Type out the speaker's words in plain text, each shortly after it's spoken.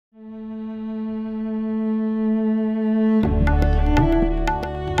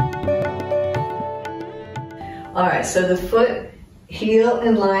All right, so the foot, heel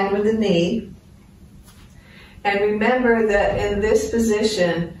in line with the knee. And remember that in this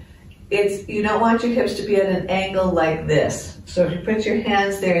position, you don't want your hips to be at an angle like this. So if you put your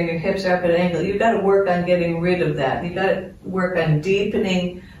hands there and your hips are up at an angle, you've got to work on getting rid of that. You've got to work on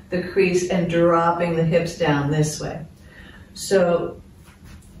deepening the crease and dropping the hips down this way. So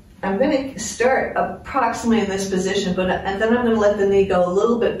I'm going to start approximately in this position, and then I'm going to let the knee go a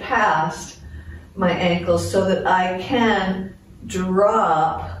little bit past my ankle so that I can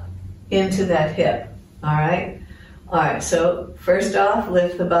drop into that hip. All right? All right, so first off,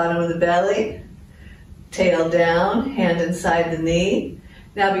 lift the bottom of the belly, tail down, hand inside the knee.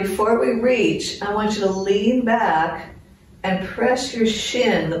 Now before we reach, I want you to lean back and press your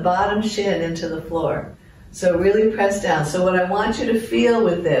shin, the bottom shin, into the floor. So really press down. So what I want you to feel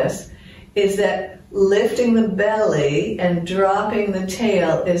with this is that lifting the belly and dropping the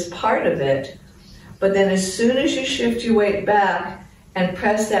tail is part of it. But then as soon as you shift your weight back and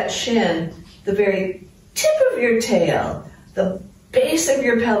press that shin, the very tip of your tail, the base of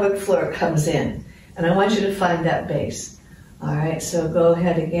your pelvic floor comes in. And I want you to find that base. All right, so go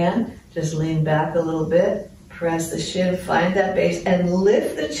ahead again. Just lean back a little bit. Press the shin, find that base, and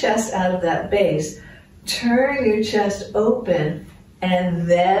lift the chest out of that base. Turn your chest open, and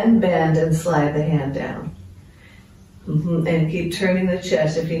then bend and slide the hand down. And keep turning the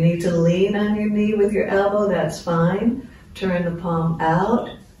chest. If you need to lean on your knee with your elbow, that's fine. Turn the palm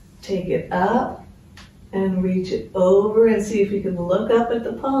out, take it up, and reach it over, and see if you can look up at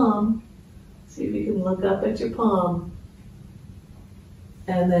the palm. See if you can look up at your palm.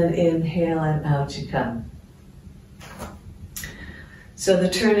 And then inhale, and out you come. So the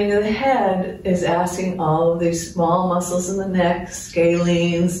turning of the head is asking all of these small muscles in the neck,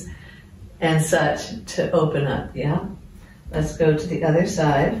 scalenes and such, to open up, yeah? Let's go to the other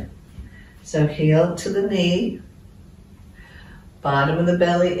side. So heel to the knee, bottom of the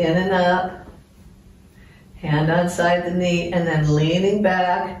belly in and up, hand on side the knee, and then leaning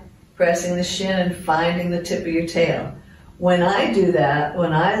back, pressing the shin and finding the tip of your tail. When I do that,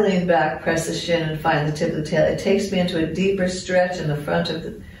 when I lean back, press the shin and find the tip of the tail, it takes me into a deeper stretch in the front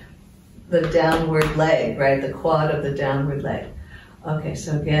of the downward leg, right? The quad of the downward leg. Okay,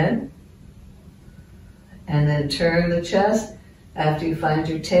 so again. And then turn the chest after you find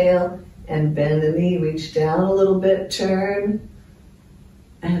your tail and bend the knee, reach down a little bit, turn,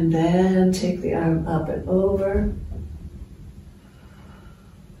 and then take the arm up and over.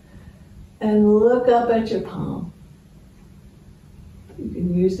 And look up at your palm. You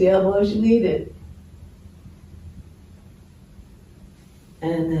can use the elbow as you need it.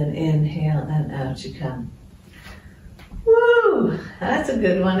 And then inhale, and out you come. Woo! That's a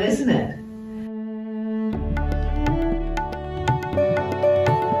good one, isn't it?